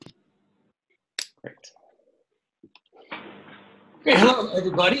Great. Great. Hello,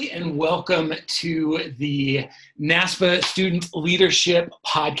 everybody, and welcome to the NASPA Student Leadership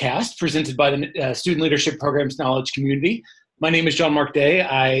Podcast presented by the Student Leadership Programs Knowledge Community. My name is John Mark Day.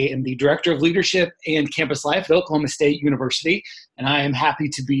 I am the Director of Leadership and Campus Life at Oklahoma State University, and I am happy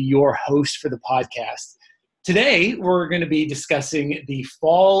to be your host for the podcast. Today, we're going to be discussing the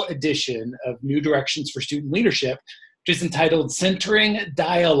fall edition of New Directions for Student Leadership, which is entitled Centering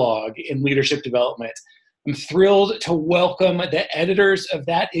Dialogue in Leadership Development. I'm thrilled to welcome the editors of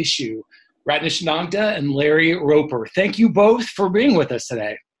that issue, Ratnesh Nagda and Larry Roper. Thank you both for being with us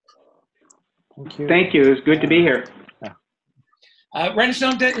today. Thank you. Thank you. It's good to be here. Ratnesh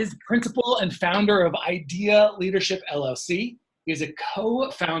Nagda is principal and founder of Idea Leadership LLC. He is a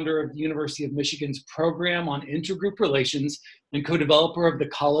co-founder of the University of Michigan's program on intergroup relations and co-developer of the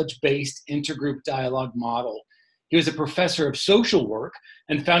college-based intergroup dialogue model. He was a professor of social work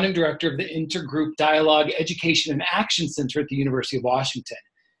and founding director of the Intergroup Dialogue Education and Action Center at the University of Washington.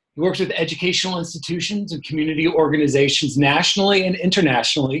 He works with educational institutions and community organizations nationally and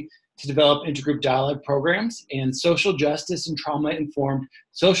internationally to develop intergroup dialogue programs and social justice and trauma-informed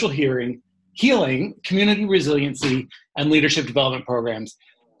social healing, community resiliency, and leadership development programs.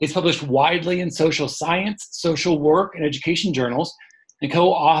 He's published widely in social science, social work, and education journals, and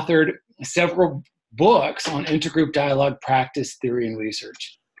co-authored several books on intergroup dialogue practice, theory, and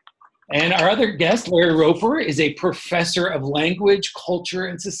research. And our other guest, Larry Roper, is a professor of language, culture,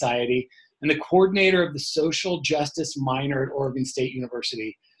 and society, and the coordinator of the social justice minor at Oregon State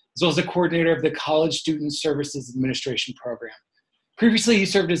University, as well as the coordinator of the College Student Services Administration program. Previously, he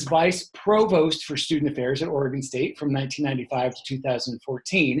served as vice provost for student affairs at Oregon State from 1995 to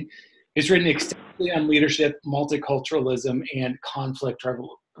 2014. He's written extensively on leadership, multiculturalism, and conflict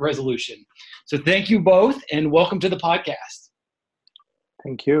resolution. So thank you both, and welcome to the podcast.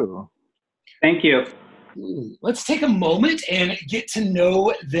 Thank you. Thank you. Let's take a moment and get to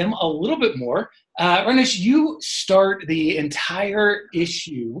know them a little bit more. Ratnesh, you start the entire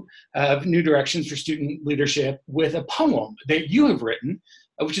issue of New Directions for Student Leadership with a poem that you have written,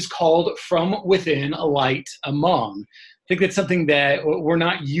 which is called From Within, a Light Among. I think that's something that we're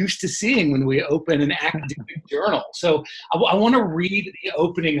not used to seeing when we open an academic journal. So I want to read the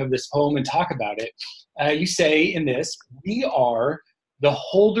opening of this poem and talk about it. You say in this, "We are the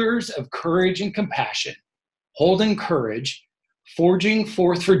holders of courage and compassion, holding courage, forging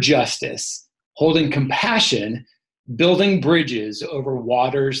forth for justice, holding compassion, building bridges over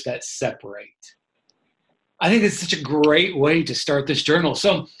waters that separate." I think it's such a great way to start this journal.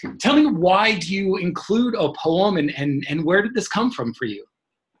 So tell me, why do you include a poem, and where did this come from for you?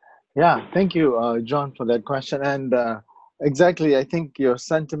 Yeah, thank you, John, for that question. And exactly, I think your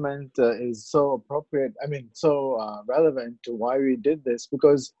sentiment is so appropriate. So relevant to why we did this,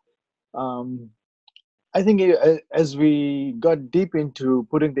 because I think as we got deep into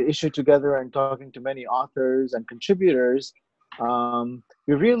putting the issue together and talking to many authors and contributors,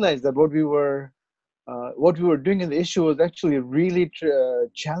 we realized that what we were doing in the issue was actually really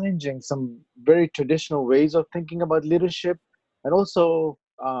challenging some very traditional ways of thinking about leadership, and also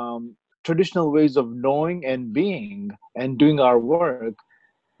traditional ways of knowing and being and doing our work.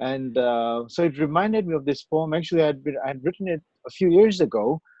 And so it reminded me of this poem. Actually, I had written it a few years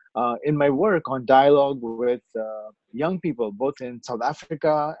ago in my work on dialogue with young people, both in South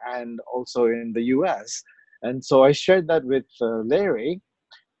Africa and also in the US. And so I shared that with Larry.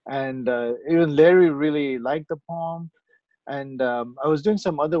 And even Larry really liked the poem. And I was doing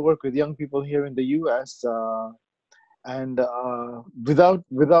some other work with young people here in the US. And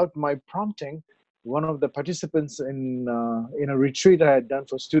without my prompting, one of the participants in a retreat I had done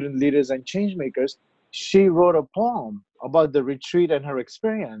for student leaders and change makers, she wrote a poem about the retreat and her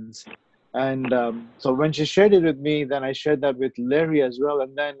experience. And so when she shared it with me, then I shared that with Larry as well.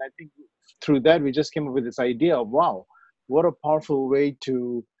 And then I think through that, we just came up with this idea of, wow, what a powerful way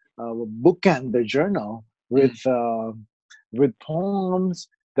to bookend the journal with poems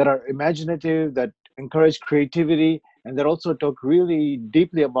that are imaginative, that encourage creativity, and that also talk really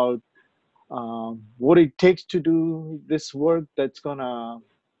deeply about what it takes to do this work that's gonna,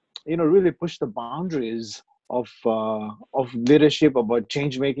 really push the boundaries of leadership, about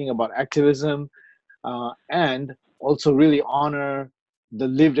change making, about activism, and also really honor the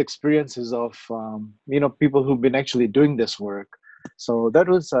lived experiences of people who've been actually doing this work. So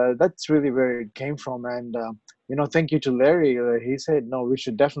that's really where it came from. And thank you to Larry. He said, no, we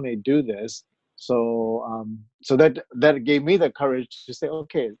should definitely do this. So so that gave me the courage to say,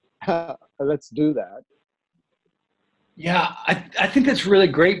 okay, let's do that. Yeah, I think that's really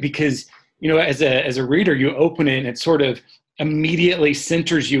great because, as a reader, you open it and it sort of immediately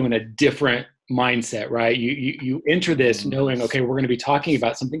centers you in a different mindset, right? You enter this knowing, okay, we're going to be talking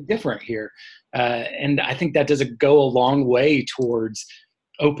about something different here. And I think that does go a long way towards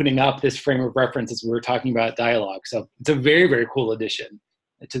opening up this frame of reference as we were talking about dialogue. So it's a very, very cool addition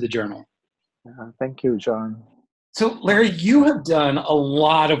to the journal. Thank you, John. So Larry, you have done a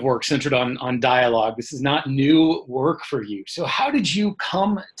lot of work centered on dialogue. This is not new work for you. So how did you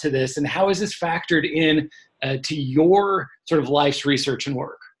come to this, and how is this factored in to your sort of life's research and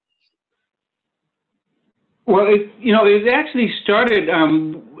work? Well, it actually started,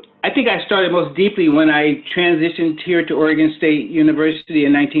 I think I started most deeply when I transitioned here to Oregon State University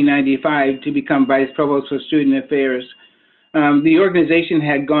in 1995 to become Vice Provost for Student Affairs. The organization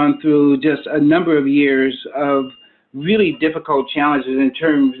had gone through just a number of years of really difficult challenges in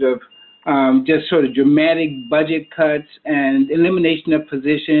terms of just sort of dramatic budget cuts and elimination of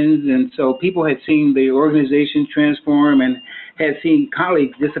positions. And so people had seen the organization transform and had seen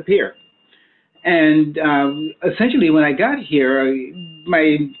colleagues disappear. And essentially, when I got here,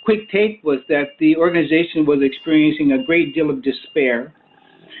 my quick take was that the organization was experiencing a great deal of despair.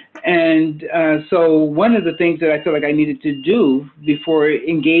 And so one of the things that I felt like I needed to do before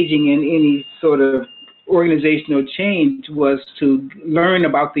engaging in any sort of organizational change was to learn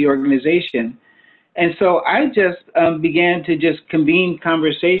about the organization. And so I just began to just convene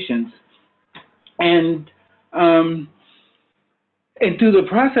conversations. And through the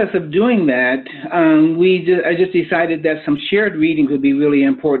process of doing that, I just decided that some shared readings would be really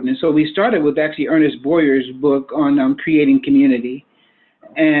important. And so we started with actually Ernest Boyer's book on creating community.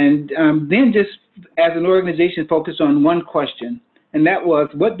 And then just as an organization focused on one question, and that was,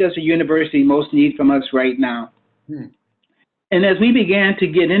 what does the university most need from us right now? And as we began to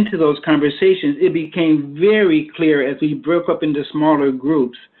get into those conversations, it became very clear as we broke up into smaller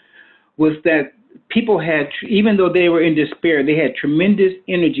groups, was that people had, even though they were in despair, they had tremendous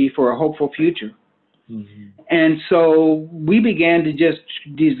energy for a hopeful future. And so we began to just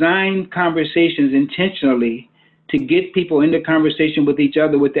design conversations intentionally to get people into conversation with each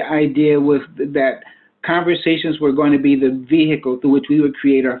other, with the idea was that conversations were going to be the vehicle through which we would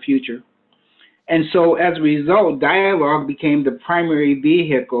create our future. And so as a result, dialogue became the primary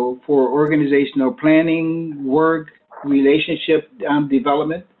vehicle for organizational planning, work, relationship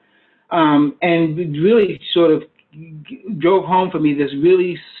development. And it really sort of drove home for me this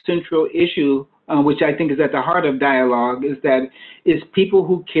really central issue, which I think is at the heart of dialogue, is that it's people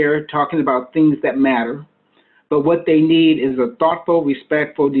who care talking about things that matter. But what they need is a thoughtful,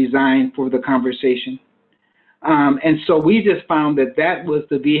 respectful design for the conversation. And so we just found that that was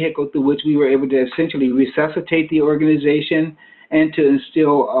the vehicle through which we were able to essentially resuscitate the organization and to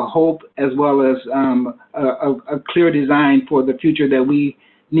instill a hope as well as a clear design for the future that we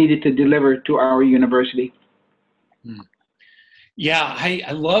needed to deliver to our university. Yeah,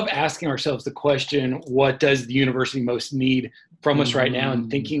 I love asking ourselves the question, what does the university most need from us right now, and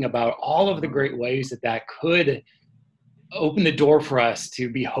thinking about all of the great ways that that could open the door for us to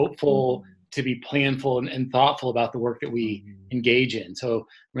be hopeful, to be planful and thoughtful about the work that we engage in. So I'm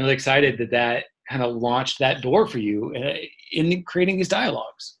really excited that that kind of launched that door for you in creating these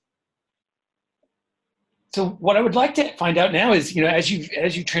dialogues. So what I would like to find out now is, as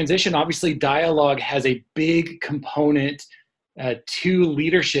you transition, obviously dialogue has a big component to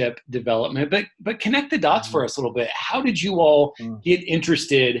leadership development, but connect the dots for us a little bit. How did you all get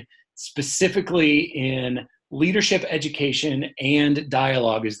interested specifically in leadership education and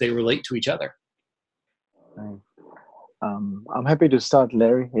dialogue as they relate to each other? I'm happy to start,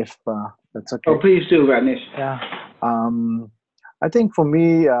 Larry, if that's okay. Oh, please do, Rajneesh. Yeah. I think for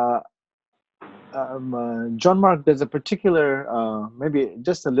me, John Mark, there's a particular, maybe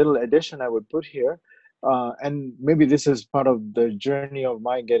just a little addition I would put here. And maybe this is part of the journey of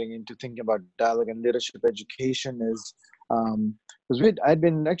my getting into thinking about dialogue and leadership education is, because I'd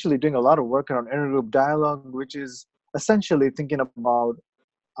been actually doing a lot of work around intergroup dialogue, which is essentially thinking about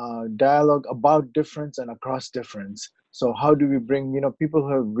dialogue about difference and across difference. So how do we bring, people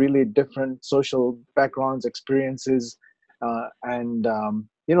who have really different social backgrounds, experiences, and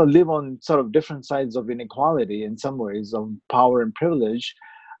live on sort of different sides of inequality in some ways of power and privilege.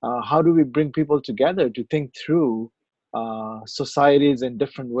 How do we bring people together to think through societies in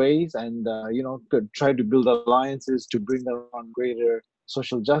different ways and, try to build alliances to bring around greater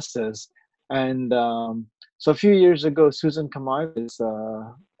social justice? And so a few years ago, Susan Kamaris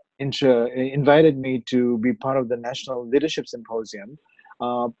invited me to be part of the National Leadership Symposium.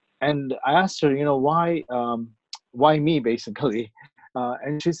 And I asked her, why me, basically?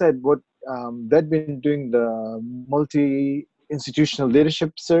 And she said they'd been doing the multi-institutional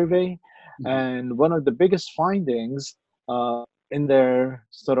leadership survey. And one of the biggest findings in their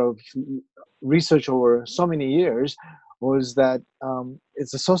sort of research over so many years was that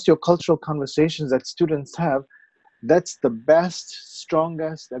it's the sociocultural conversations that students have that's the best,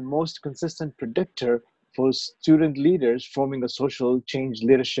 strongest, and most consistent predictor for student leaders forming a social change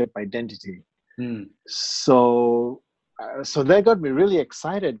leadership identity. Hmm. So that got me really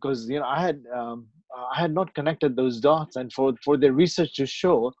excited because I had not connected those dots, and for the research to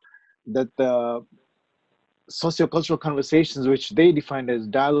show that the sociocultural conversations, which they defined as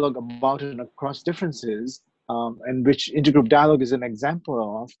dialogue about and across differences, and which intergroup dialogue is an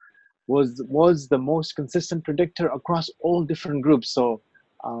example of, was the most consistent predictor across all different groups. So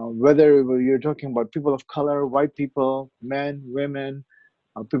whether you're talking about people of color, white people, men, women,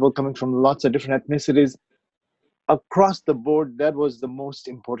 people coming from lots of different ethnicities, across the board, that was the most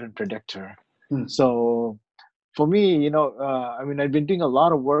important predictor. Hmm. So for me, I've been doing a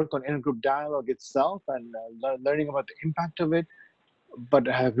lot of work on intergroup dialogue itself and learning about the impact of it, but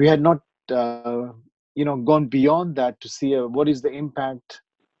we had not, gone beyond that to see what is the impact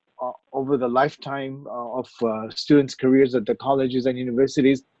over the lifetime of students' careers at the colleges and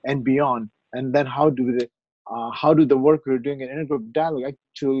universities and beyond. And then how do the work we're doing in intergroup dialogue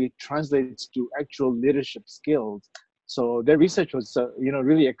actually translates to actual leadership skills? So their research was,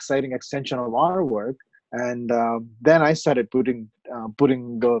 really exciting extension of our work. And then I started putting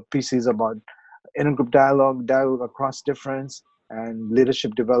the pieces about intergroup dialogue across difference, and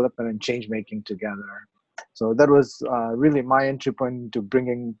leadership development and change making together. So that was really my entry point into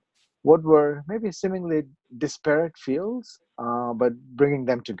bringing what were maybe seemingly disparate fields, but bringing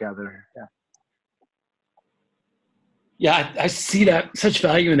them together. Yeah. Yeah, I see that such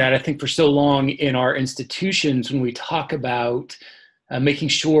value in that. I think for so long in our institutions, when we talk about making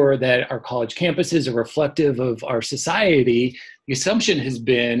sure that our college campuses are reflective of our society, the assumption has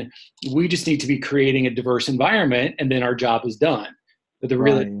been we just need to be creating a diverse environment and then our job is done. But the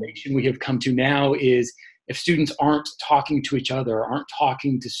realization we have come to now is if students aren't talking to each other, aren't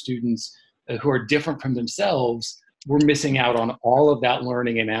talking to students who are different from themselves, we're missing out on all of that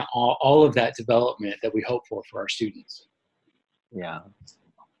learning and all of that development that we hope for our students. Yeah.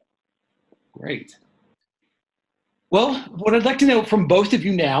 Great. Well, what I'd like to know from both of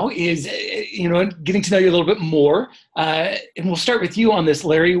you now is, getting to know you a little bit more. And we'll start with you on this,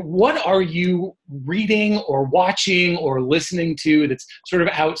 Larry. What are you reading or watching or listening to that's sort of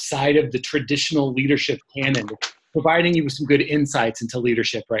outside of the traditional leadership canon, providing you with some good insights into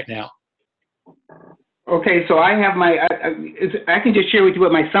leadership right now? Okay, so I have I can just share with you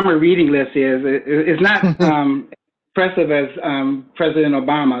what my summer reading list is. It's not impressive as President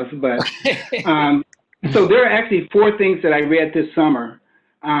Obama's, but so there are actually 4 things that I read this summer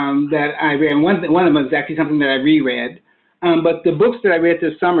that I read. And one of them is actually something that I reread. But the books that I read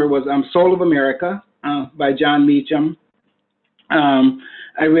this summer was Soul of America by John Meacham.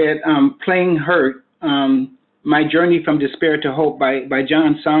 I read Playing Hurt, My Journey from Despair to Hope by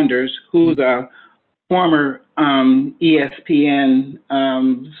John Saunders, who's a former ESPN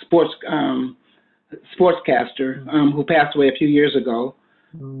sportscaster who passed away a few years ago.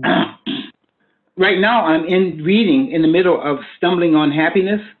 Right now, I'm reading in the middle of Stumbling on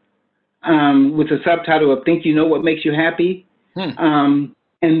Happiness with the subtitle of Think You Know What Makes You Happy. And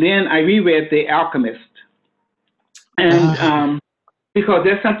then I reread The Alchemist. And because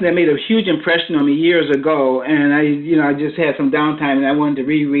that's something that made a huge impression on me years ago. And I just had some downtime and I wanted to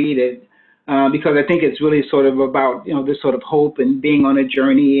reread it because I think it's really sort of about, this sort of hope and being on a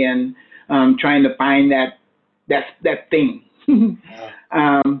journey and trying to find that thing.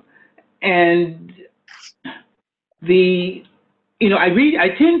 And I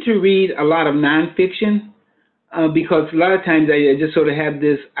tend to read a lot of nonfiction because a lot of times I just sort of have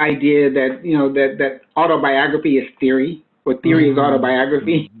this idea that, that autobiography is theory, or theory is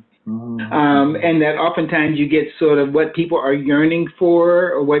autobiography. And that oftentimes you get sort of what people are yearning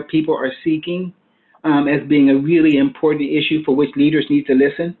for or what people are seeking as being a really important issue for which leaders need to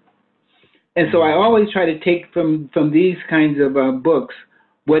listen. And so I always try to take from these kinds of books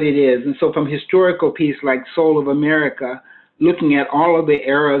what it is. And so from historical piece like Soul of America, looking at all of the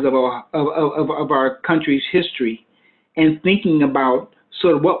eras of our country's history and thinking about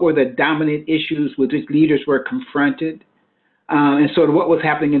sort of what were the dominant issues with which leaders were confronted, and sort of what was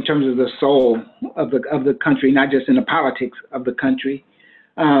happening in terms of the soul of the country, not just in the politics of the country.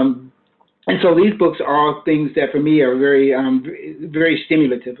 And so these books are all things that for me are very, very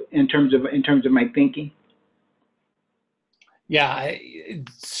stimulative in terms of my thinking. Yeah,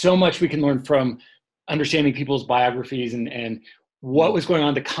 so much we can learn from understanding people's biographies and what was going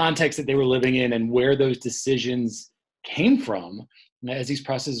on, the context that they were living in, and where those decisions came from. as these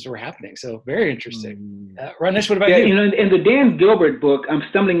processes were happening. So very interesting. Mm. Ranesh, what about Yeah, you? in the Dan Gilbert book,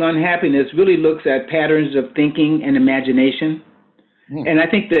 Stumbling on Happiness really looks at patterns of thinking and imagination. And I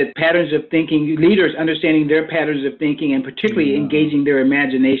think that patterns of thinking, leaders understanding their patterns of thinking and particularly engaging their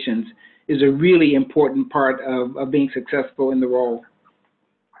imaginations is a really important part of being successful in the role.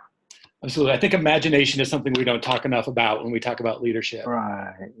 Absolutely. I think imagination is something we don't talk enough about when we talk about leadership.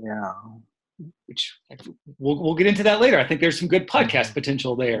 Right. Yeah. Which we'll get into that later. I think there's some good podcast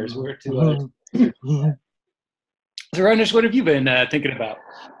potential there. So Ranesh, what have you been thinking about?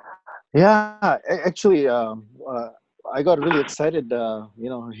 Yeah, actually, I got really excited,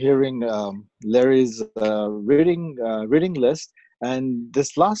 hearing Larry's reading list, and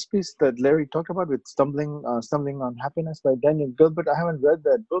this last piece that Larry talked about with "Stumbling on Happiness" by Daniel Gilbert. I haven't read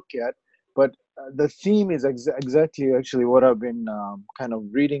that book yet, but the theme is exactly actually what I've been kind of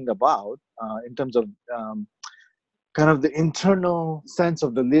reading about in terms of kind of the internal sense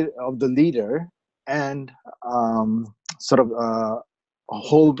of the leader and sort of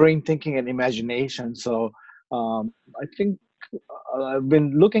whole brain thinking and imagination. So I think I've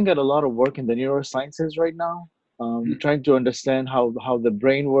been looking at a lot of work in the neurosciences right now, trying to understand how the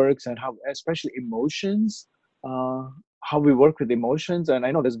brain works and how especially emotions, how we work with emotions. And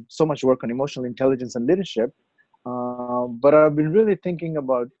I know there's so much work on emotional intelligence and leadership, but I've been really thinking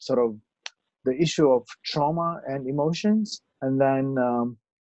about sort of the issue of trauma and emotions, and then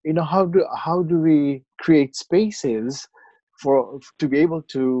how do we create spaces to be able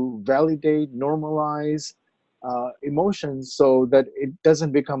to validate, normalize emotions so that it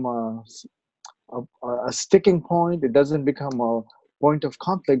doesn't become a sticking point, it doesn't become a point of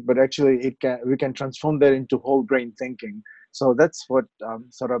conflict, but actually we can transform that into whole brain thinking. So that's what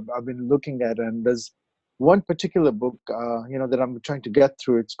sort of I've been looking at. And there's one particular book that I'm trying to get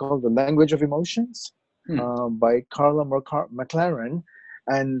through. It's called The Language of Emotions by Carla McLaren.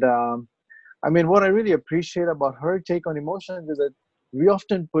 And I mean, what I really appreciate about her take on emotions is that we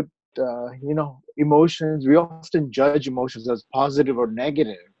often put emotions, we often judge emotions as positive or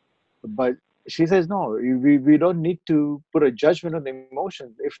negative, but she says no, we don't need to put a judgment on the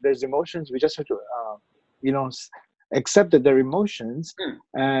emotions. If there's emotions, we just have to accept that they're emotions.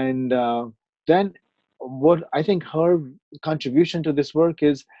 And then what I think her contribution to this work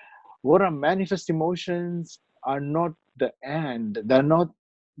is, what are manifest emotions are not the end, they're not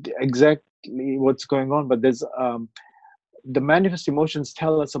exactly what's going on, but there's the manifest emotions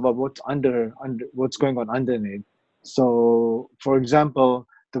tell us about what's under what's going on underneath. So for example,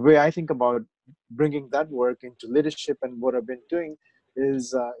 the way I think about bringing that work into leadership and what I've been doing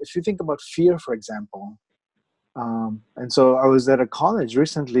is, if you think about fear, for example, and so I was at a college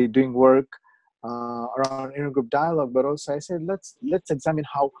recently doing work around intergroup dialogue, but also I said let's examine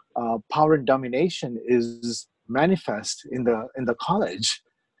how power and domination is manifest in the college.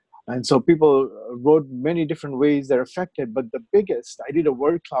 And so people wrote many different ways they're affected, but the biggest, I did a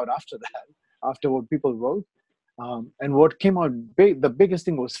word cloud after that, after what people wrote, and what came out big, the biggest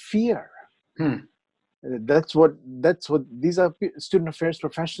thing was fear. That's what these are student affairs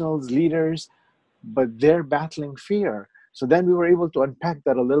professionals, leaders, but they're battling fear. So then we were able to unpack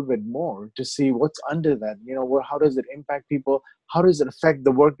that a little bit more to see what's under that. How does it impact people? How does it affect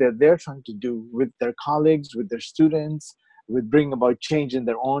the work that they're trying to do with their colleagues, with their students, with bringing about change in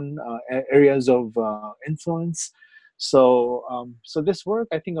their own areas of influence? So this work,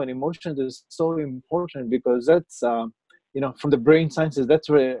 I think, on emotions is so important because that's from the brain sciences, that's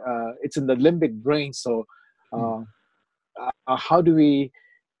where it's in the limbic brain. So how do we,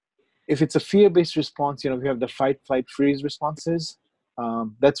 if it's a fear-based response, we have the fight, flight, freeze responses.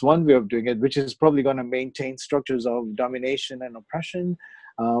 That's one way of doing it, which is probably going to maintain structures of domination and oppression.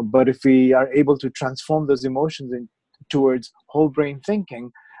 But if we are able to transform those emotions towards whole brain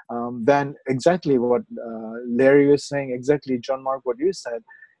thinking, then exactly what Larry was saying, exactly, John Mark, what you said,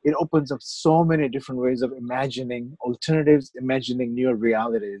 it opens up so many different ways of imagining alternatives, imagining new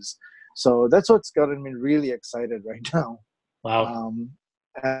realities. So that's what's gotten me really excited right now. Wow.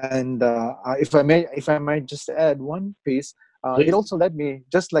 And if I might just add one piece, it also led me,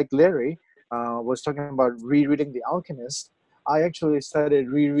 just like Larry was talking about rereading The Alchemist. I actually started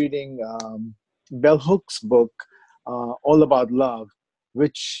rereading Bell Hooks' book, All About Love,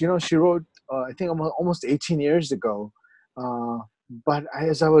 which she wrote I think almost 18 years ago. But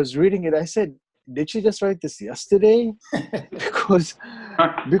as I was reading it, I said, did she just write this yesterday? because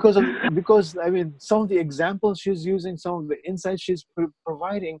I mean, some of the examples she's using, some of the insights she's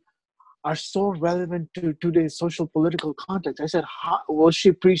providing are so relevant to today's social political context. I said, how was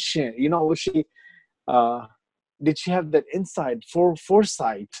she prescient? Was she did she have that insight,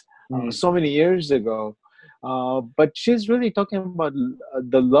 foresight so many years ago? But she's really talking about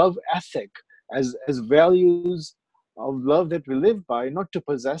the love ethic as values of love that we live by, not to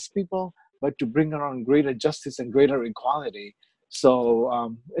possess people, but to bring around greater justice and greater equality.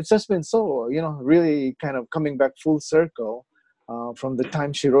 So it's just been so, really kind of coming back full circle from the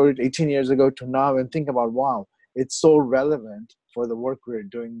time she wrote it 18 years ago to now, and think about, wow, it's so relevant for the work we're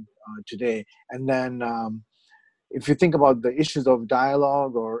doing today. And then if you think about the issues of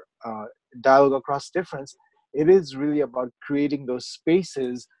dialogue or dialogue across difference, it is really about creating those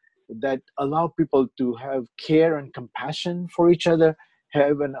spaces that allow people to have care and compassion for each other,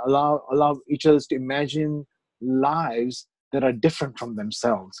 have and allow each other to imagine lives that are different from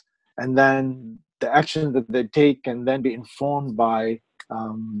themselves, and then the actions that they take can then be informed by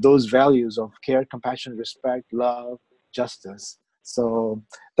those values of care, compassion, respect, love, justice. So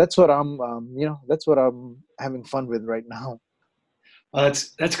that's what I'm having fun with right now.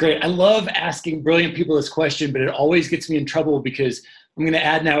 That's great. I love asking brilliant people this question, but it always gets me in trouble because I'm going to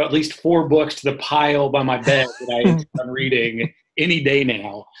add now at least 4 books to the pile by my bed that I intend on reading any day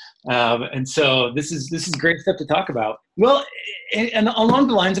now. And so this is great stuff to talk about. Well, and along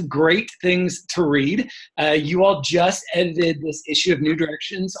the lines of great things to read, you all just edited this issue of New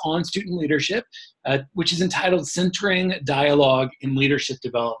Directions on student leadership, which is entitled Centering Dialogue in Leadership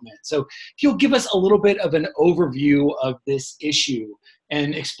Development. So if you'll give us a little bit of an overview of this issue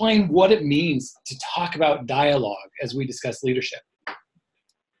and explain what it means to talk about dialogue as we discuss leadership.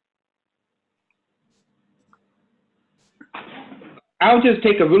 I'll just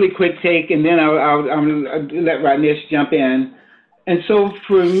take a really quick take, and then I'll let Rajneesh jump in. And so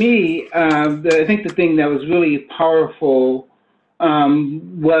for me, I think the thing that was really powerful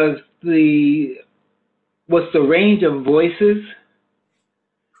was the range of voices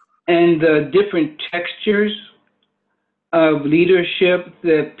and the different textures of leadership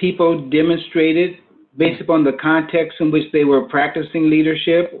that people demonstrated based upon the context in which they were practicing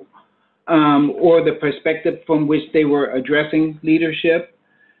leadership, or the perspective from which they were addressing leadership.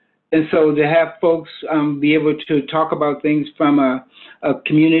 And so to have folks be able to talk about things from a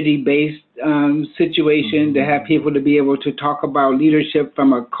community-based situation, to have people to be able to talk about leadership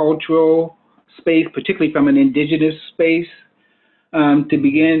from a cultural space, particularly from an indigenous space, to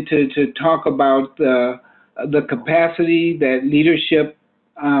begin to talk about the capacity that leadership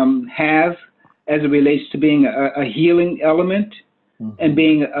has as it relates to being a healing element and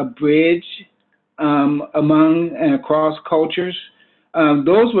being a bridge among and across cultures.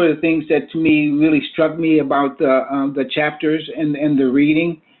 Those were the things that to me really struck me about the chapters and the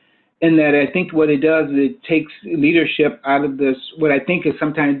reading, in that I think what it does is it takes leadership out of this, what I think is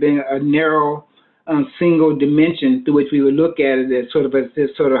sometimes being a narrow single dimension through which we would look at it as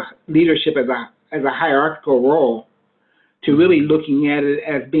this sort of leadership as a hierarchical role, to really looking at it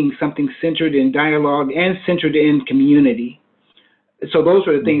as being something centered in dialogue and centered in community. So those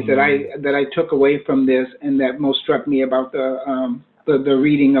are the things that I took away from this, and that most struck me about the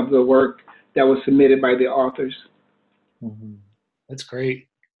reading of the work that was submitted by the authors. That's great.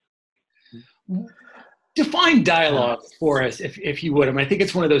 Define dialogue for us, if you would. I mean, I think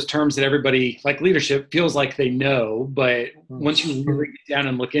it's one of those terms that everybody, like leadership, feels like they know, but once you really get down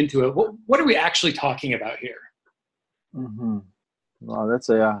and look into it, what are we actually talking about here? Well, that's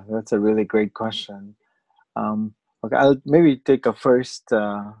a really great question. Okay, I'll maybe take a first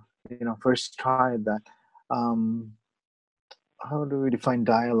try at that. How do we define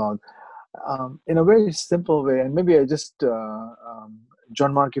dialogue? In a very simple way, and maybe I just,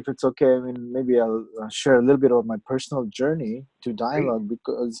 John Mark, if it's okay, I mean, maybe I'll share a little bit of my personal journey to dialogue,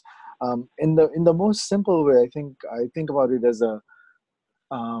 because in the most simple way, I think about it as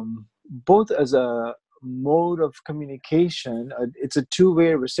both as a mode of communication. It's a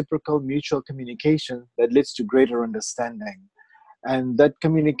two-way, reciprocal, mutual communication that leads to greater understanding. And that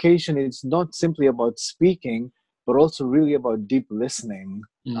communication is not simply about speaking, but also really about deep listening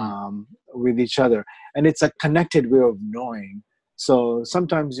with each other. And it's a connected way of knowing. So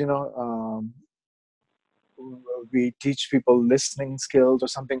sometimes, we teach people listening skills or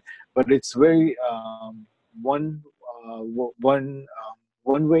something, but it's very one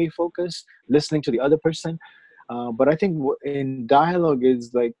way focus, listening to the other person. But I think in dialogue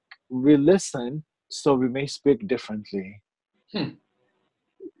is like we listen, so we may speak differently.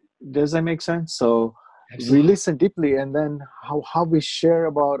 Does that make sense? So we listen deeply, and then how we share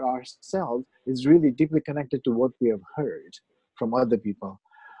about ourselves is really deeply connected to what we have heard from other people,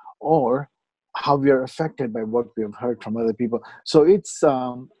 or how we are affected by what we have heard from other people. So it's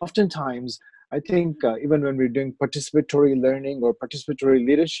oftentimes, I think, even when we're doing participatory learning or participatory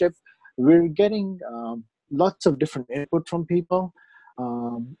leadership, we're getting lots of different input from people.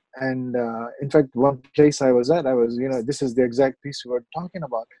 In fact, one place I was at, this is the exact piece we were talking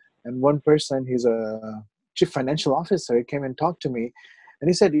about. And one person, he's a chief financial officer, he came and talked to me, and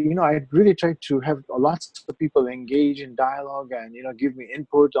he said, I really tried to have lots of people engage in dialogue and, give me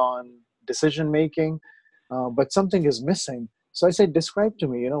input on decision making, but something is missing. So I said, describe to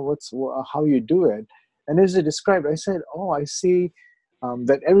me, how you do it. And as he described, I said, oh, I see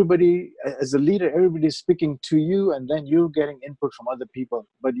that everybody, as a leader, everybody's speaking to you, and then you're getting input from other people.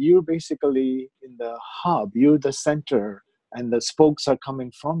 But you're basically in the hub, you're the center, and the spokes are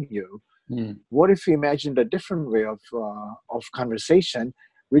coming from you. What if you imagined a different way of conversation,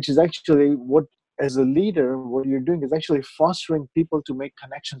 which is actually what, as a leader, what you're doing is actually fostering people to make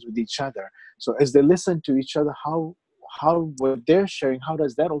connections with each other. So as they listen to each other, how what they're sharing, how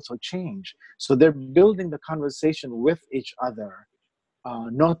does that also change? So they're building the conversation with each other,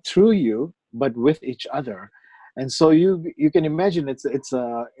 not through you, but with each other. And so you can imagine it's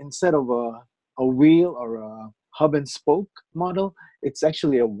instead of a wheel or a hub and spoke model, it's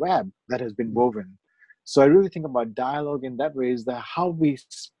actually a web that has been woven. So I really think about dialogue in that way, is that how we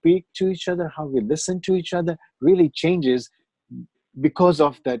speak to each other, how we listen to each other really changes because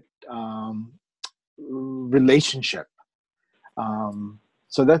of that relationship.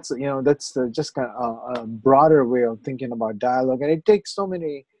 So that's just kind of a broader way of thinking about dialogue, and it takes so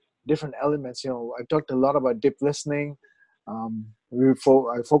many different elements. I talked a lot about deep listening.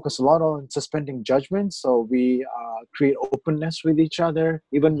 I focus a lot on suspending judgment, so we create openness with each other.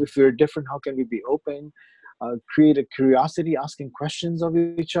 Even if we're different, how can we be open? Create a curiosity, asking questions of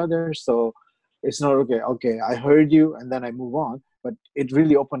each other. So it's not okay, I heard you, and then I move on. But it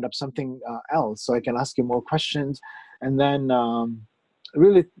really opened up something else, so I can ask you more questions. And then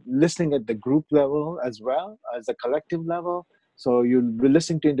really listening at the group level as well as a collective level. So you'll be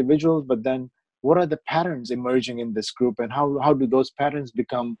listening to individuals, but then what are the patterns emerging in this group, and how do those patterns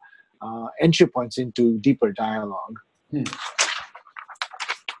become entry points into deeper dialogue? Yeah.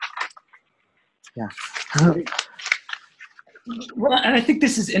 Well, and I think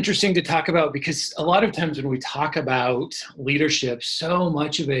this is interesting to talk about, because a lot of times when we talk about leadership, so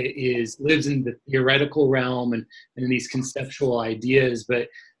much of it lives in the theoretical realm and in these conceptual ideas, but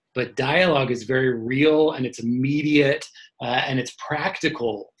dialogue is very real, and it's immediate, and it's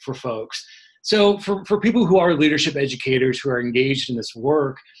practical for folks. So for people who are leadership educators who are engaged in this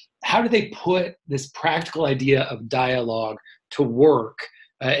work, how do they put this practical idea of dialogue to work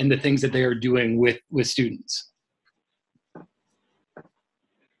in the things that they are doing with students?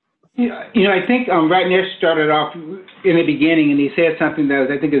 I think Ratnesh started off in the beginning, and he said something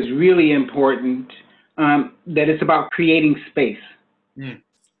that I think is really important, that it's about creating space.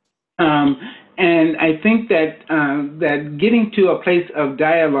 And I think that that getting to a place of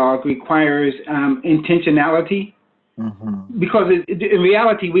dialogue requires intentionality, because in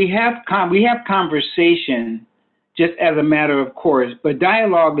reality we have conversation just as a matter of course, but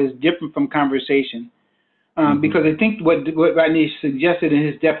dialogue is different from conversation. Because I think what Ratnesh suggested in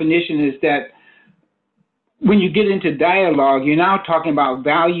his definition is that when you get into dialogue, you're now talking about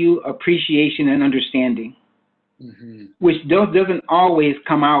value, appreciation, and understanding, which doesn't always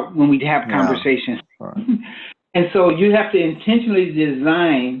come out when we have conversations. Right. And so you have to intentionally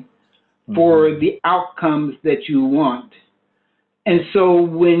design for the outcomes that you want. And so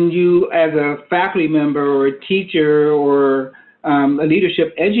when you, as a faculty member or a teacher or a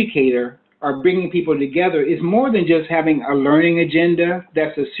leadership educator, are bringing people together, is more than just having a learning agenda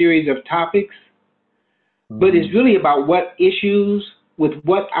that's a series of topics, but it's really about what issues, with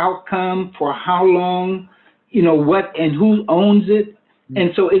what outcome, for how long, what and who owns it.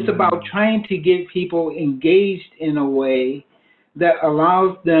 And so it's about trying to get people engaged in a way that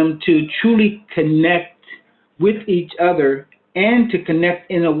allows them to truly connect with each other, and to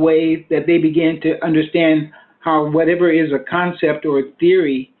connect in a way that they begin to understand how whatever is a concept or a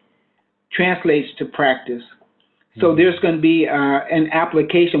theory translates to practice. So there's going to be an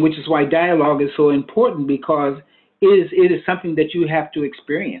application, which is why dialogue is so important, because it is something that you have to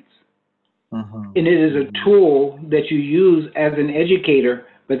experience. And it is a tool that you use as an educator,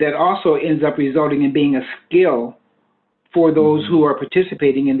 but that also ends up resulting in being a skill for those who are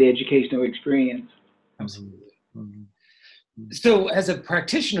participating in the educational experience. Absolutely. So as a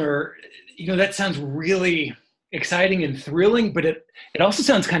practitioner, that sounds really exciting and thrilling, but it also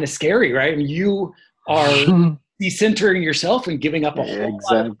sounds kind of scary, right? I mean, you are decentering yourself and giving up a whole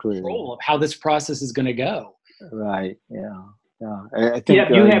lot of control of how this process is going to go. Right. Yeah. I think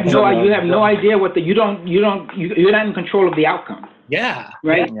you have no idea what you're not in control of the outcome. Yeah.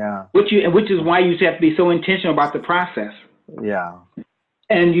 Right. Yeah. Which is why you have to be so intentional about the process. Yeah.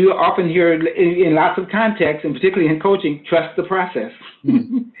 And you often hear in lots of contexts, and particularly in coaching, trust the process.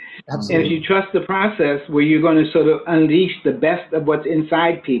 And if Absolutely. you trust the process, where you're going to sort of unleash the best of what's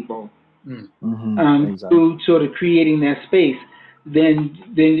inside people Exactly. through sort of creating that space, then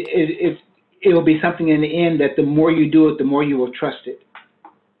it'll be something in the end that the more you do it, the more you will trust it.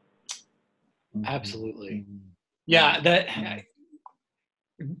 Absolutely. Yeah, that, I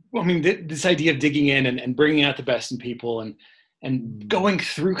mean, this idea of digging in and bringing out the best in people and going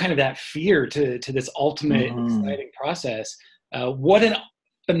through kind of that fear to this ultimate exciting process. What a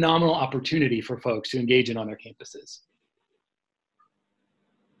phenomenal opportunity for folks to engage in on their campuses.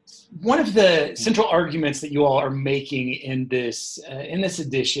 One of the central arguments that you all are making in this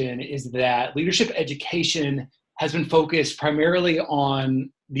edition is that leadership education has been focused primarily on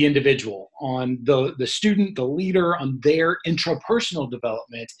the individual, on the student, the leader, on their intrapersonal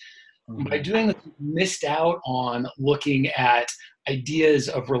development. By doing this, we've missed out on looking at ideas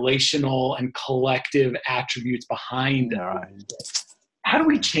of relational and collective attributes behind. How do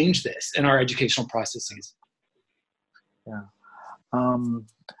we change this in our educational processes? Yeah.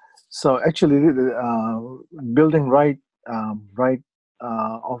 So actually, building right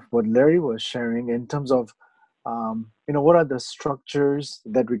of what Larry was sharing in terms of what are the structures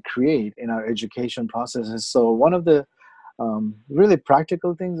that we create in our education processes. So one of the really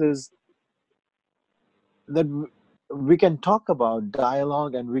practical things is that we can talk about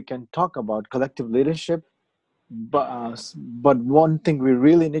dialogue and we can talk about collective leadership, but one thing we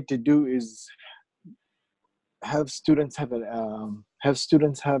really need to do is have students have an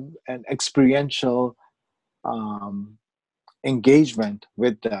experiential engagement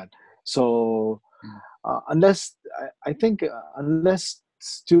with that. So unless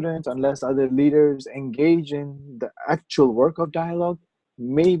students, unless other leaders engage in the actual work of dialogue,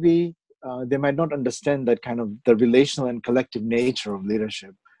 maybe they might not understand that kind of the relational and collective nature of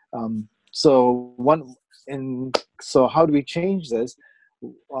leadership. So how do we change this?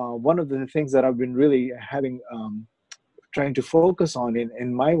 One of the things that I've been really trying to focus on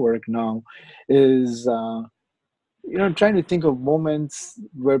in my work now is trying to think of moments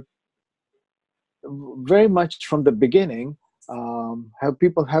where very much from the beginning have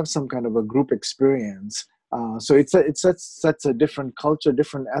people have some kind of a group experience. So it sets a different culture,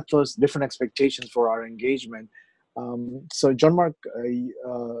 different ethos, different expectations for our engagement. So John Mark,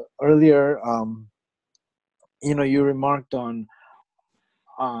 earlier, you remarked on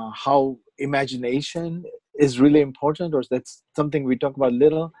how imagination is really important, or that's something we talk about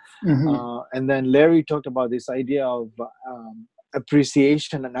little. And then Larry talked about this idea of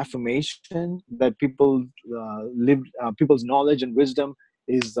appreciation and affirmation, that people's knowledge and wisdom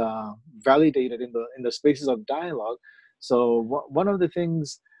is validated in the spaces of dialogue. So one of the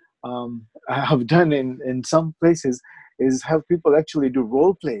things I have done in some places is have people actually do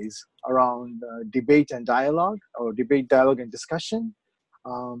role plays around debate and dialogue, or debate, dialogue, and discussion.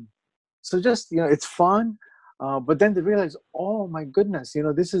 So just it's fun, but then they realize, oh my goodness,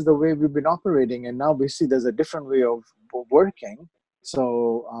 this is the way we've been operating, and now we see there's a different way of working.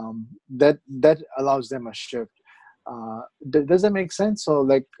 So that allows them a shift. Does that make sense? So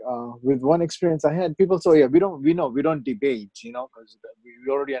like with one experience I had, people say, yeah, we don't debate, because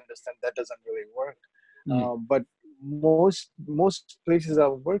we already understand that doesn't really work. But most places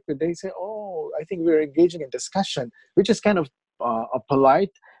I've worked with, they say, oh, I think we're engaging in discussion, which is kind of a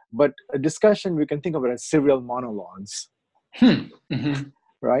polite, but a discussion we can think of it as serial monologues.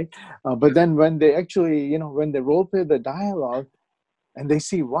 Right? But then when they actually, when they role play the dialogue, and they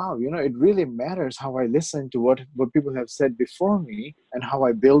see, wow, it really matters how I listen to what people have said before me and how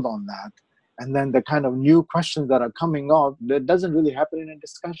I build on that. And then the kind of new questions that are coming up, that doesn't really happen in a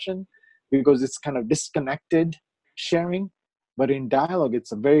discussion because it's kind of disconnected sharing. But in dialogue,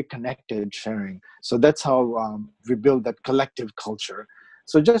 it's a very connected sharing. So that's how we build that collective culture.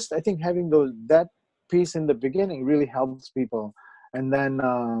 So just, I think, having that piece in the beginning really helps people. And then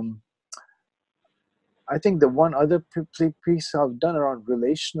I think the one other piece I've done around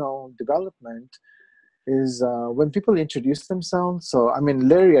relational development is when people introduce themselves. So, I mean,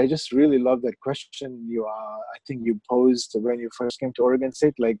 Larry, I just really love that question I think you posed when you first came to Oregon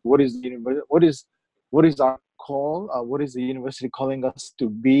State. Like, what is our call? What is the university calling us to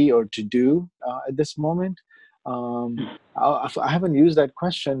be or to do at this moment? I haven't used that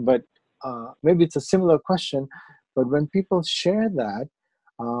question, but maybe it's a similar question. But when people share that,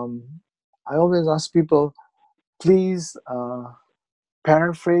 I always ask people, please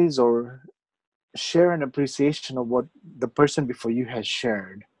paraphrase or share an appreciation of what the person before you has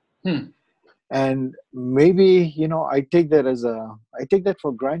shared. And maybe, I take that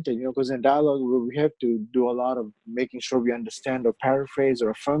for granted, because in dialogue we have to do a lot of making sure we understand or paraphrase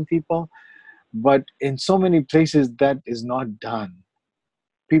or affirm people. But in so many places that is not done.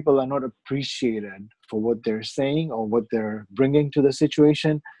 People are not appreciated for what they're saying or what they're bringing to the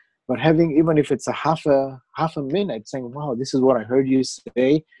situation. But having, even if it's a half a minute, saying, wow, this is what I heard you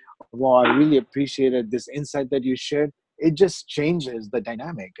say, wow, I really appreciated this insight that you shared, it just changes the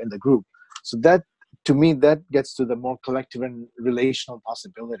dynamic in the group. So that, to me, that gets to the more collective and relational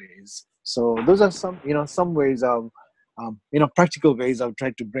possibilities. So those are some ways of, practical ways I've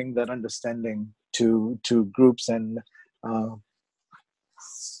tried to bring that understanding to groups and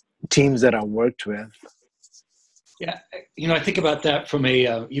teams that I worked with. Yeah, I think about that from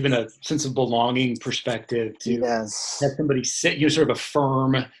a even a sense of belonging perspective. To Yes. have somebody sort of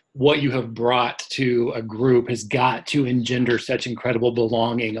affirm what you have brought to a group has got to engender such incredible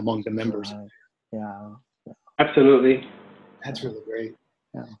belonging among the members. Yeah. Absolutely. That's really great.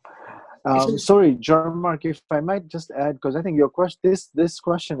 Yeah. Sorry, John Mark, if I might just add, because I think your question, this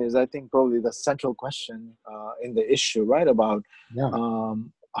question is, I think, probably the central question in the issue, right? About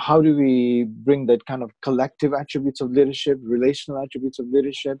how do we bring that kind of collective attributes of leadership, relational attributes of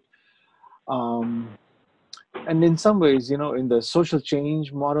leadership, and in some ways, in the social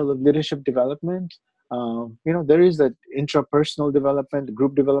change model of leadership development, there is that intrapersonal development,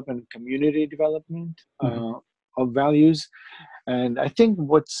 group development, community development of values. And I think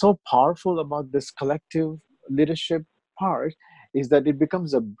what's so powerful about this collective leadership part is that it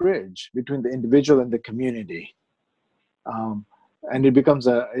becomes a bridge between the individual and the community. And it becomes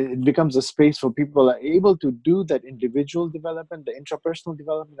a space for people are able to do that individual development, the intrapersonal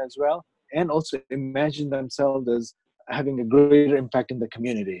development as well, and also imagine themselves as having a greater impact in the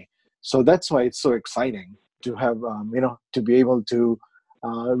community. So that's why it's so exciting to have, to be able to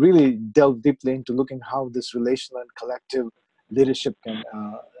really delve deeply into looking how this relational and collective leadership can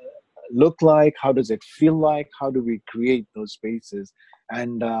look like. How does it feel like? How do we create those spaces?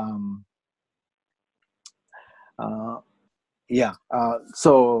 And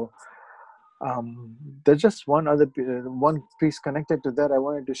there's just one piece connected to that I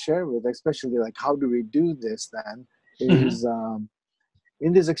wanted to share with, especially like how do we do this then, is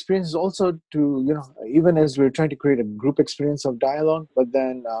in these experiences also to, even as we're trying to create a group experience of dialogue, but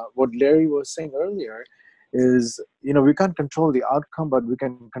then what Larry was saying earlier is, we can't control the outcome, but we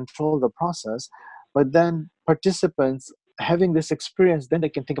can control the process. But then participants having this experience, then they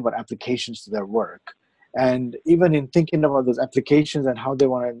can think about applications to their work. And even in thinking about those applications and how they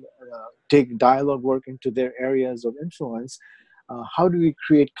want to take dialogue work into their areas of influence, how do we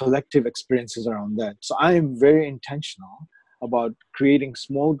create collective experiences around that? So I am very intentional about creating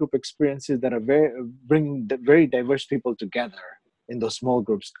small group experiences that are bringing very diverse people together in those small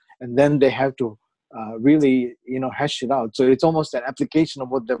groups. And then they have to really, hash it out. So it's almost an application of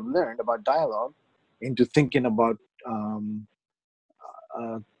what they've learned about dialogue into thinking about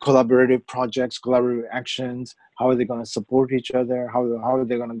collaborative projects, collaborative actions. How are they going to support each other? How are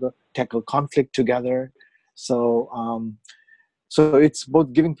they going to tackle conflict together? So so it's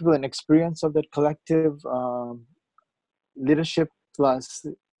both giving people an experience of that collective leadership, plus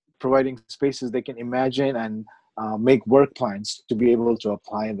providing spaces they can imagine and make work plans to be able to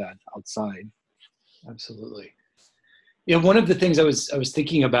apply that outside. Absolutely. One of the things I was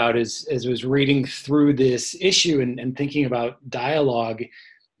thinking about as I was reading through this issue and thinking about dialogue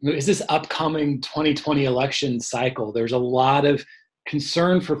is this upcoming 2020 election cycle. There's a lot of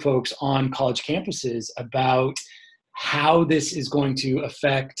concern for folks on college campuses about how this is going to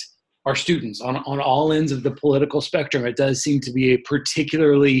affect our students on all ends of the political spectrum. It does seem to be a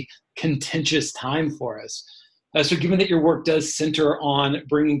particularly contentious time for us. So given that your work does center on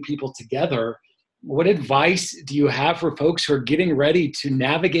bringing people together, what advice do you have for folks who are getting ready to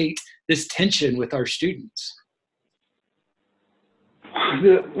navigate this tension with our students?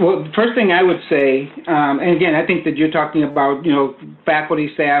 Well, the first thing I would say, and again, I think that you're talking about, faculty,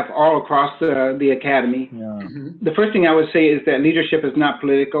 staff, all across the academy. Yeah. Mm-hmm. The first thing I would say is that leadership is not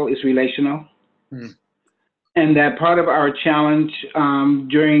political, it's relational. And that part of our challenge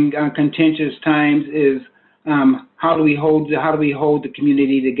during contentious times is how do we hold the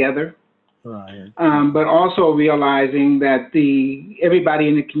community together? Right. But also realizing that everybody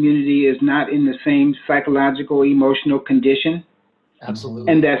in the community is not in the same psychological, emotional condition.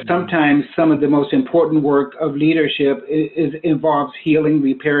 Absolutely. And that sometimes some of the most important work of leadership involves healing,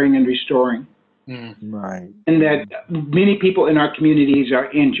 repairing, and restoring. Right. And that many people in our communities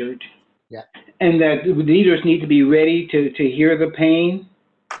are injured. Yeah. And that leaders need to be ready to hear the pain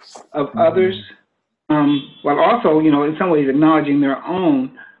of others, while also, in some ways acknowledging their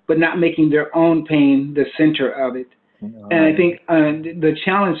own, but not making their own pain the center of it. And I think the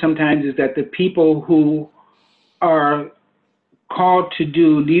challenge sometimes is that the people who are called to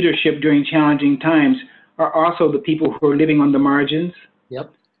do leadership during challenging times are also the people who are living on the margins, Yep.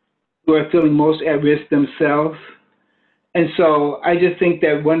 who are feeling most at risk themselves. And so I just think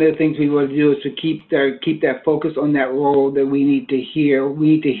that one of the things we want to do is to keep that focus on that role that we need to heal.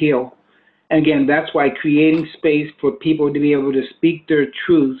 And again, that's why creating space for people to be able to speak their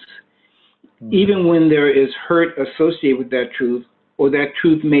truths, even when there is hurt associated with that truth, or that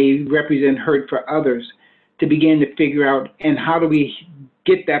truth may represent hurt for others, to begin to figure out, and how do we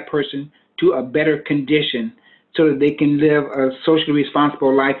get that person to a better condition so that they can live a socially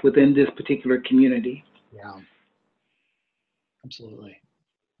responsible life within this particular community. Yeah. Absolutely.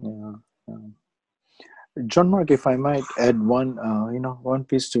 Yeah. John Mark, if I might add one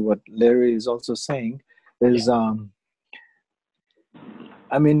piece to what Larry is also saying is, I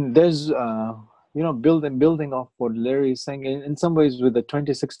mean, there's, building off what Larry is saying in some ways with the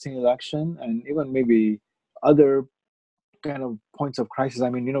 2016 election and even maybe other kind of points of crisis. I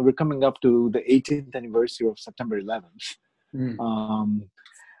mean, we're coming up to the 18th anniversary of September 11th.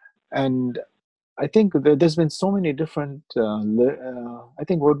 And I think there's been so many different, I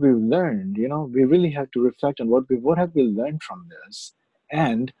think what we've learned, we really have to reflect on what have we learned from this?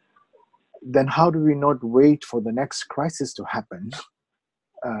 And then how do we not wait for the next crisis to happen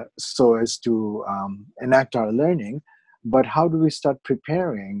so as to enact our learning? But how do we start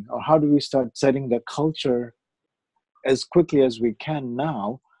preparing, or how do we start setting the culture as quickly as we can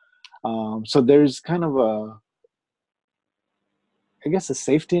now? So there's kind of a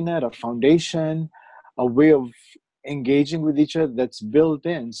safety net, a foundation, a way of engaging with each other that's built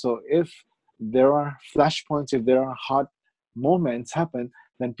in. So if there are flashpoints, if there are hot moments happen,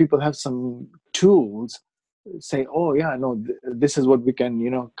 then people have some tools, say, oh yeah, no, this is what we can,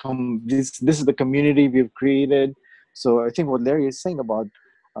 this is the community we've created. So I think what Larry is saying about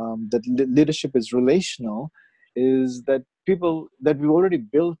that leadership is relational is that we've already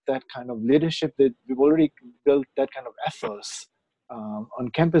built that kind of leadership, that we've already built that kind of ethos on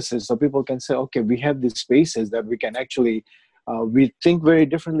campuses, so people can say, okay, we have these spaces that we can actually, we think very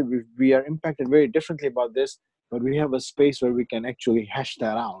differently, we are impacted very differently about this, but we have a space where we can actually hash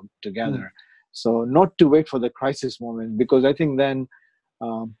that out together. So not to wait for the crisis moment, because I think then,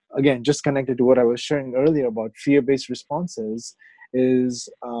 again, just connected to what I was sharing earlier about fear-based responses, is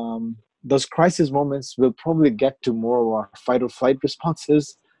those crisis moments will probably get to more of our fight or flight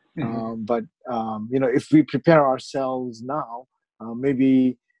responses. But if we prepare ourselves now,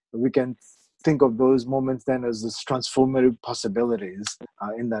 maybe we can think of those moments then as this transformative possibilities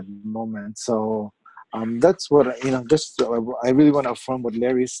in that moment. So that's what I really want to affirm what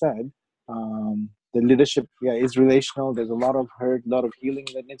Larry said. The leadership, is relational. There's a lot of hurt, a lot of healing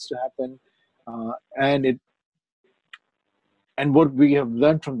that needs to happen, and what we have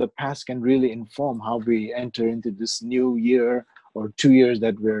learned from the past can really inform how we enter into this new year or 2 years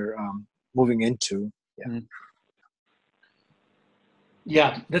that we're moving into.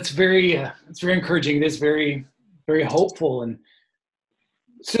 Yeah, that's very encouraging. It is very, very hopeful. And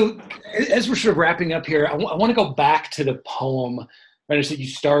so as we're sort of wrapping up here, I want to go back to the poem. Right, so you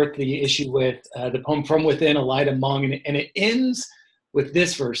start the issue with the poem From Within, a Light Among, and it ends with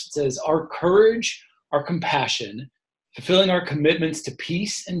this verse. It says, our courage, our compassion, fulfilling our commitments to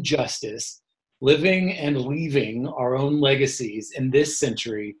peace and justice, living and leaving our own legacies in this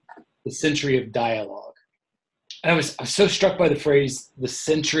century, the century of dialogue. I was so struck by the phrase, the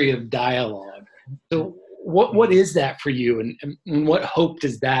century of dialogue. So what is that for you, and what hope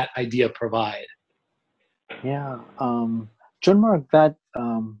does that idea provide? Yeah, John Mark, that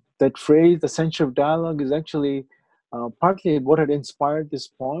phrase, the century of dialogue, is actually partly what had inspired this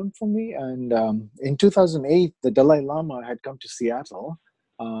poem for me. And in 2008, the Dalai Lama had come to Seattle,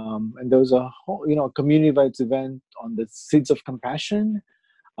 and there was a whole, community rights event on the Seeds of Compassion.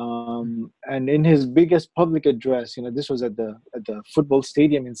 And in his biggest public address, this was at the football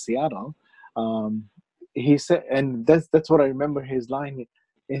stadium in Seattle. He said, and that's what I remember his line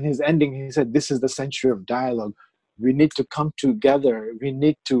in his ending. He said, "This is the century of dialogue. We need to come together. We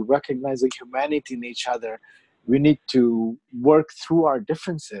need to recognize the humanity in each other. We need to work through our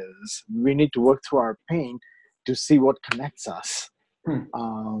differences. We need to work through our pain to see what connects us."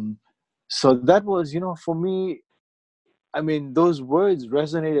 So that was, for me, I mean, those words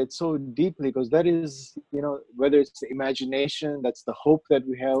resonated so deeply, because that is, whether it's the imagination, that's the hope that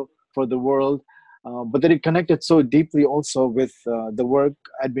we have for the world, but that it connected so deeply also with the work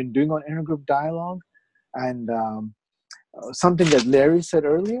I'd been doing on intergroup dialogue. And something that Larry said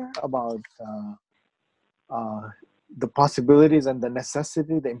earlier about the possibilities and the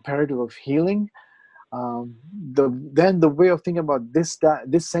necessity, the imperative of healing. Then the way of thinking about this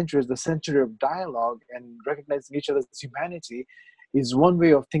century is the century of dialogue and recognizing each other's humanity is one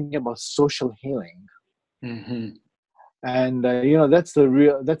way of thinking about social healing. Mm-hmm. And that's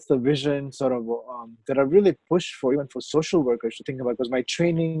the vision sort of that I really push for, even for social workers to think about, because my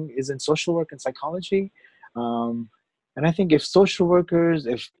training is in social work and psychology. And I think if social workers,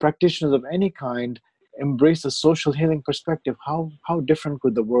 if practitioners of any kind embrace a social healing perspective, how different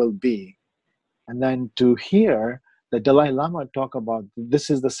could the world be? And then to hear the Dalai Lama talk about this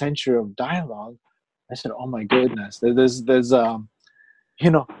is the century of dialogue, I said, oh my goodness, there's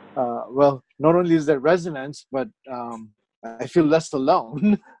well, not only is there resonance, but I feel less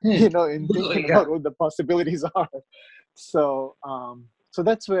alone, in thinking about what the possibilities are. So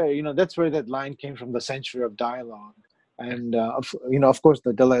that's where that line came from, the century of dialogue. And of course,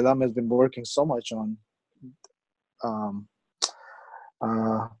 the Dalai Lama has been working so much on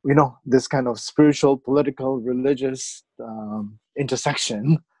this kind of spiritual, political, religious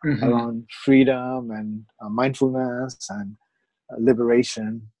intersection around freedom and mindfulness and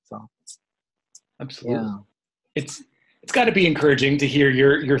liberation. So absolutely, it's got to be encouraging to hear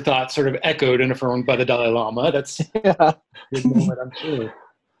your thoughts sort of echoed and affirmed by the Dalai Lama. That's a good moment, I'm sure.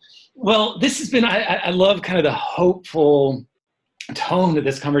 Well, this has been, I love kind of the hopeful tone that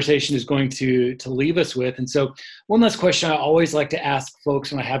this conversation is going to leave us with. And so one last question I always like to ask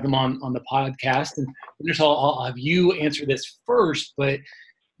folks when I have them on the podcast, and I'll have you answer this first, but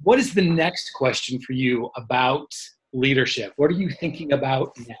what is the next question for you about leadership? What are you thinking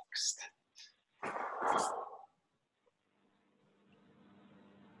about next?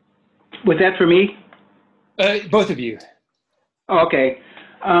 Was that for me? Both of you. Okay.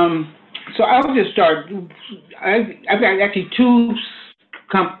 So I'll just start. I've got actually two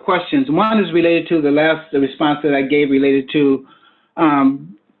questions. One is related to the response that I gave related to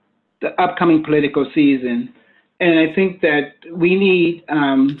the upcoming political season. And I think that we need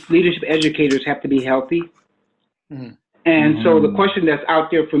leadership educators have to be healthy. Mm-hmm. And so the question that's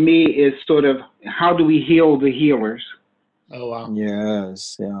out there for me is sort of, how do we heal the healers? Oh, wow.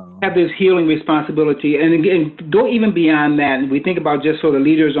 Yes, yeah. Have this healing responsibility. And again, go even beyond that. And we think about just sort of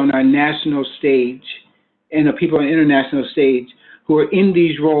leaders on our national stage and the people on the international stage who are in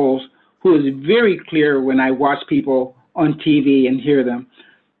these roles, who is very clear when I watch people on TV and hear them,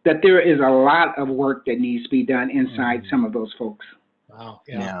 that there is a lot of work that needs to be done inside some of those folks. Wow,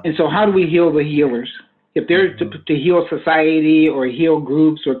 yeah. And so how do we heal the healers? If they're to heal society or heal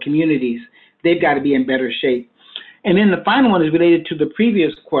groups or communities, they've got to be in better shape. And then the final one is related to the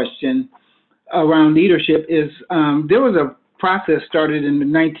previous question around leadership is there was a process started in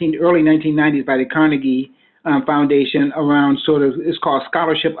the early 1990s by the Carnegie Foundation around it's called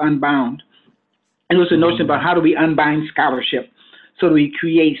Scholarship Unbound. And it was a notion about how do we unbind scholarship so that we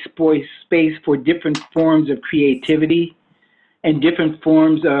create space for different forms of creativity and different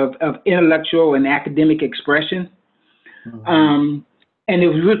forms of intellectual and academic expression. And it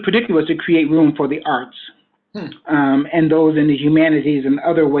was particularly to create room for the arts. And those in the humanities and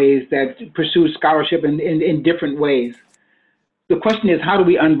other ways that pursue scholarship in different ways. The question is, how do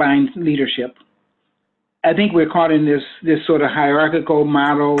we unbind leadership? I think we're caught in this sort of hierarchical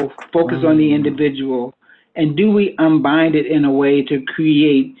model, focus on the individual, and do we unbind it in a way to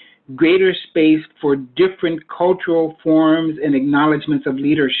create greater space for different cultural forms and acknowledgments of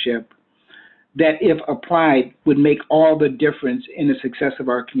leadership that, if applied, would make all the difference in the success of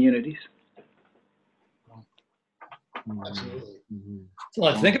our communities? Absolutely. It's a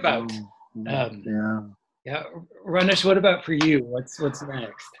lot to think about. Yeah. Ranesh, what about for you? What's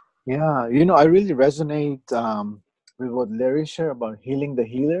next? Yeah, I really resonate with what Larry shared about healing the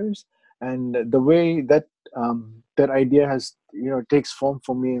healers, and the way that that idea has takes form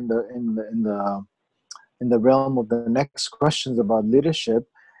for me in the realm of the next questions about leadership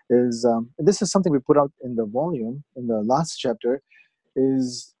is this is something we put out in the volume in the last chapter,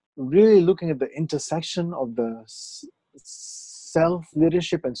 is really looking at the intersection of the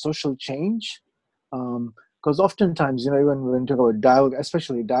self-leadership and social change. Because oftentimes, even when we talk about dialogue,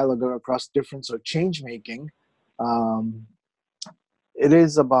 especially dialogue across difference or change making, it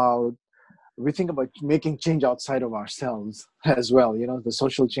is about, we think about making change outside of ourselves as well, the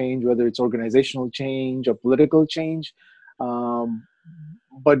social change, whether it's organizational change or political change.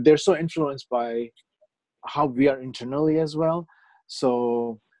 But they're so influenced by how we are internally as well.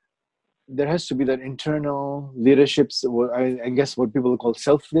 So there has to be that internal leadership, I guess what people call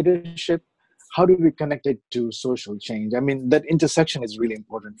self-leadership. How do we connect it to social change? I mean, that intersection is really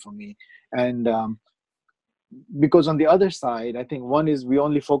important for me. And because on the other side, I think one is we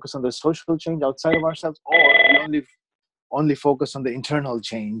only focus on the social change outside of ourselves, or we only focus on the internal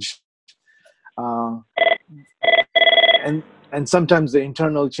change. Uh, and sometimes the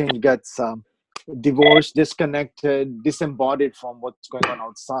internal change gets divorced, disconnected, disembodied from what's going on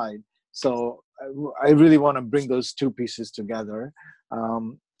outside. So I really want to bring those two pieces together.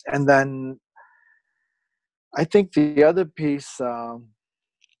 And then I think the other piece,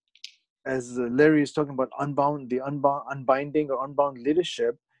 as Larry is talking about unbinding or unbound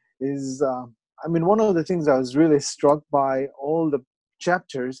leadership, is, one of the things I was really struck by all the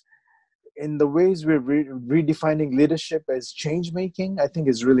chapters in the ways we're redefining leadership as change making, I think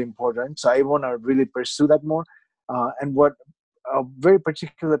is really important. So I want to really pursue that more. And what a very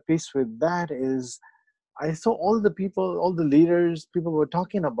particular piece with that is, I saw all the leaders people were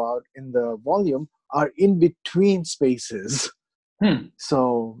talking about in the volume are in between spaces.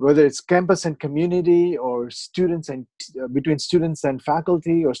 So whether it's campus and community, or students and between students and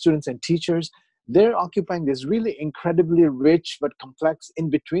faculty, or students and teachers, they're occupying this really incredibly rich but complex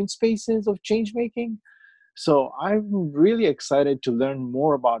in-between spaces of change making. So I'm really excited to learn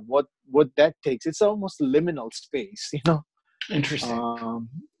more about what that takes. It's almost liminal space, Interesting.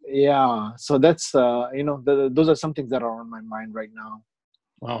 Yeah. So that's those are some things that are on my mind right now.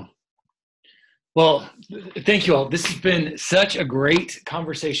 Wow. Well, thank you all. This has been such a great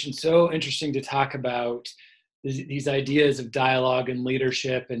conversation. So interesting to talk about these ideas of dialogue and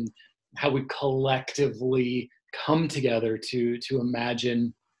leadership, and how we collectively come together to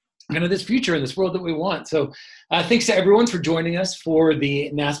imagine kind of this future and this world that we want. So thanks to everyone for joining us for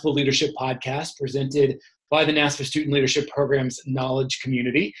the NASPA Leadership Podcast, presented by the NASPA Student Leadership Program's Knowledge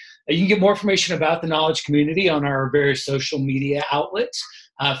Community. You can get more information about the Knowledge Community on our various social media outlets.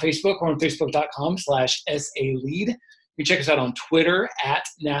 Facebook, we're on facebook.com/SALead. You can check us out on Twitter at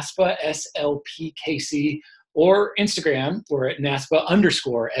NASPA SLPKC, or Instagram, we're at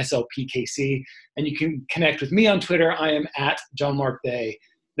NASPA_SLPKC. And you can connect with me on Twitter. I am at John Mark Day.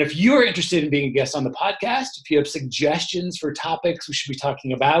 And if you are interested in being a guest on the podcast, if you have suggestions for topics we should be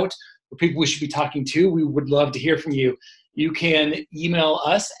talking about, or people we should be talking to, we would love to hear from you. You can email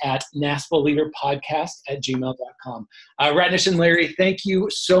us at naspaleaderpodcast@gmail.com. Ratnesh and Larry, thank you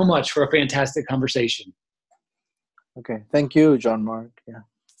so much for a fantastic conversation. Okay. Thank you, John Mark. Yeah.